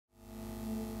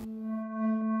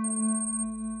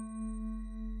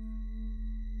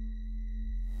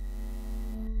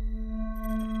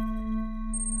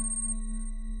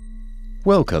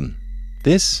Welcome.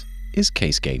 This is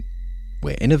KSCAPE,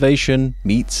 where innovation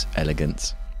meets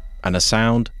elegance, and a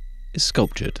sound is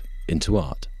sculptured into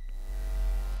art.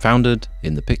 Founded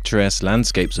in the picturesque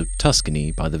landscapes of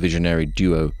Tuscany by the visionary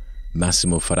duo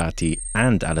Massimo Ferrati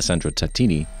and Alessandro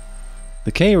Tattini,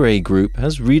 the KSCAPE Group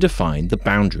has redefined the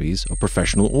boundaries of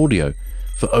professional audio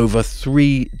for over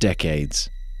 3 decades,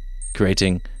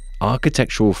 creating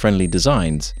architectural-friendly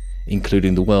designs,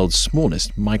 including the world's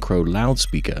smallest micro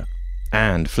loudspeaker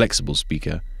and flexible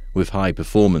speaker with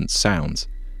high-performance sounds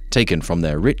taken from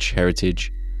their rich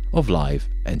heritage of live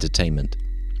entertainment.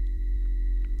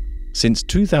 Since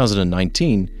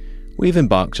 2019, we've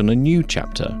embarked on a new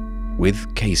chapter with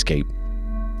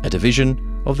KSCAPE, a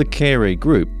division of the KSCAPE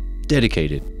Group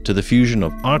dedicated to the fusion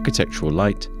of architectural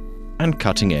light and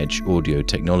cutting-edge audio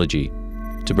technology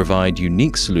to provide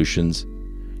unique solutions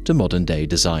to modern-day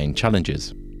design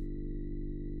challenges.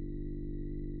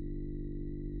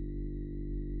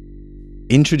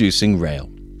 Introducing Rail,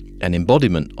 an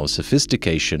embodiment of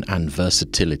sophistication and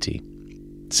versatility,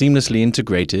 seamlessly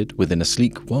integrated within a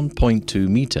sleek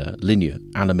 1.2-meter linear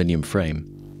aluminium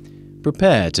frame.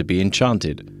 Prepare to be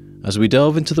enchanted as we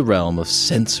delve into the realm of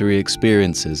sensory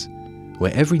experiences,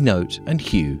 where every note and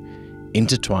hue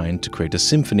intertwine to create a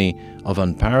symphony of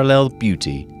unparalleled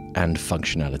beauty and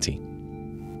functionality.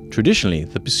 Traditionally,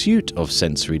 the pursuit of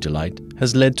sensory delight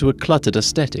has led to a cluttered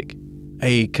aesthetic,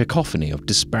 a cacophony of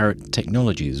disparate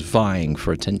technologies vying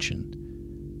for attention.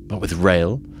 But with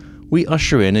Rail, we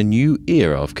usher in a new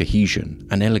era of cohesion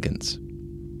and elegance.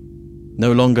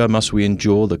 No longer must we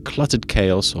endure the cluttered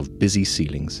chaos of busy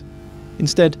ceilings.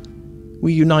 Instead,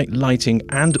 we unite lighting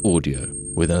and audio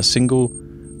within a single,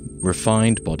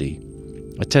 refined body,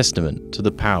 a testament to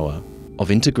the power of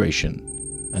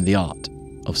integration and the art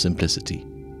of simplicity.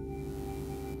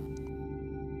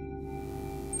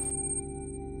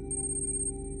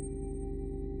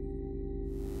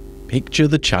 Picture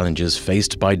the challenges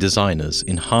faced by designers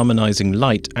in harmonizing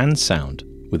light and sound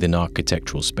within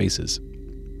architectural spaces.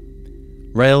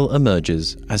 Rail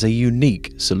emerges as a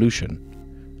unique solution,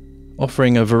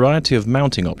 offering a variety of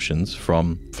mounting options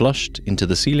from flushed into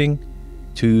the ceiling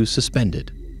to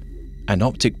suspended, and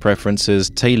optic preferences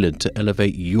tailored to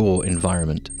elevate your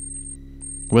environment.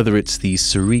 Whether it's the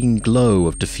serene glow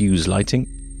of diffuse lighting,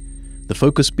 the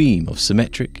focus beam of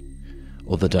symmetric,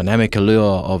 or the dynamic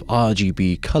allure of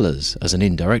RGB colors as an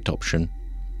indirect option,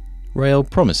 Rail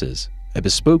promises a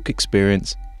bespoke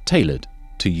experience tailored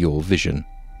to your vision.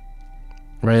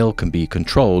 Rail can be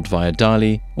controlled via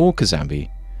DALI or Kazambi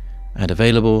and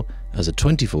available as a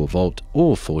 24-volt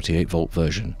or 48-volt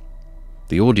version.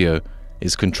 The audio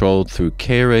is controlled through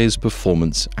KSCAPE's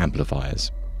performance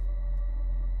amplifiers.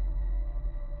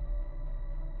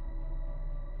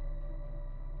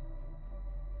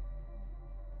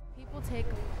 Take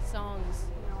songs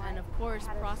and of course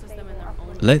process them in their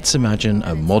own. Let's imagine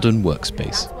a modern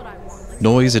workspace.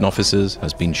 Noise in offices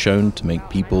has been shown to make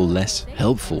people less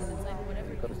helpful,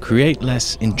 create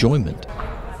less enjoyment,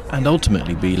 and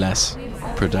ultimately be less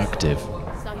productive.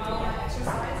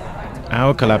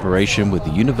 Our collaboration with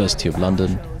the University of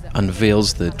London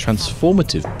unveils the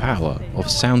transformative power of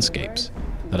soundscapes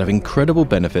that have incredible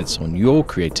benefits on your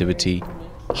creativity,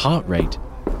 heart rate,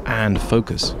 and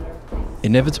focus,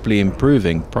 inevitably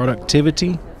improving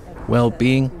productivity,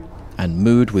 well-being, and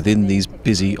mood within these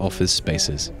busy office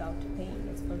spaces.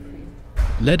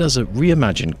 Let us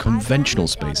reimagine conventional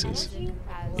spaces,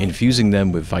 infusing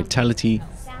them with vitality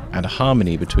and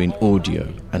harmony between audio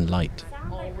and light,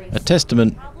 a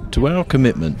testament to our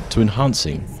commitment to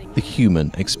enhancing the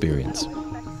human experience.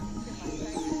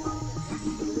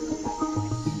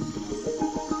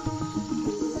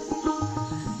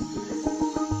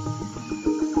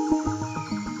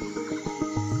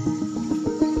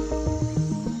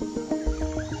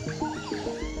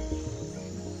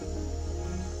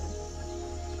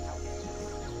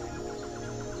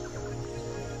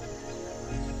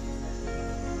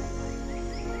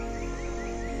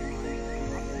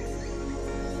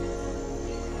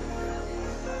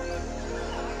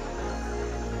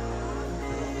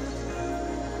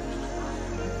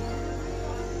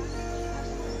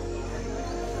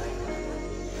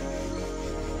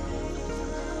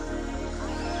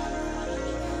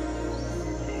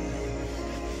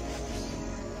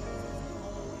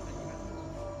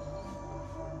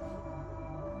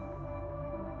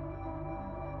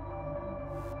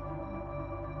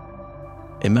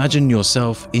 Imagine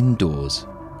yourself indoors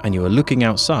and you are looking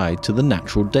outside to the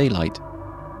natural daylight.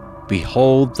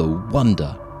 Behold the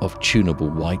wonder of tunable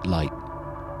white light,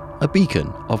 a beacon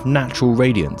of natural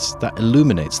radiance that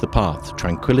illuminates the path to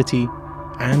tranquility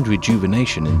and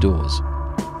rejuvenation indoors.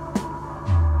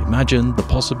 Imagine the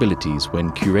possibilities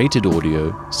when curated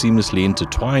audio seamlessly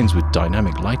intertwines with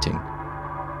dynamic lighting.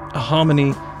 A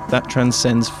harmony that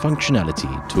transcends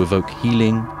functionality to evoke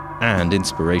healing and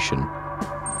inspiration.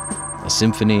 A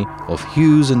symphony of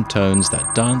hues and tones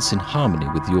that dance in harmony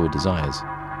with your desires.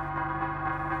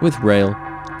 With Rail,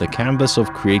 the canvas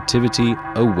of creativity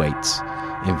awaits,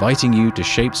 inviting you to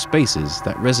shape spaces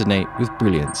that resonate with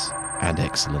brilliance and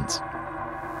excellence.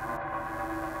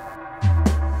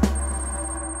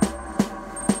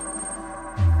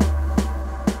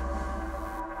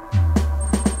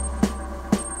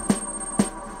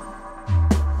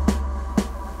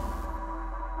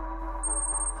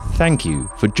 Thank you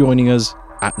for joining us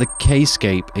at the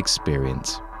KSCAPE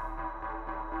experience.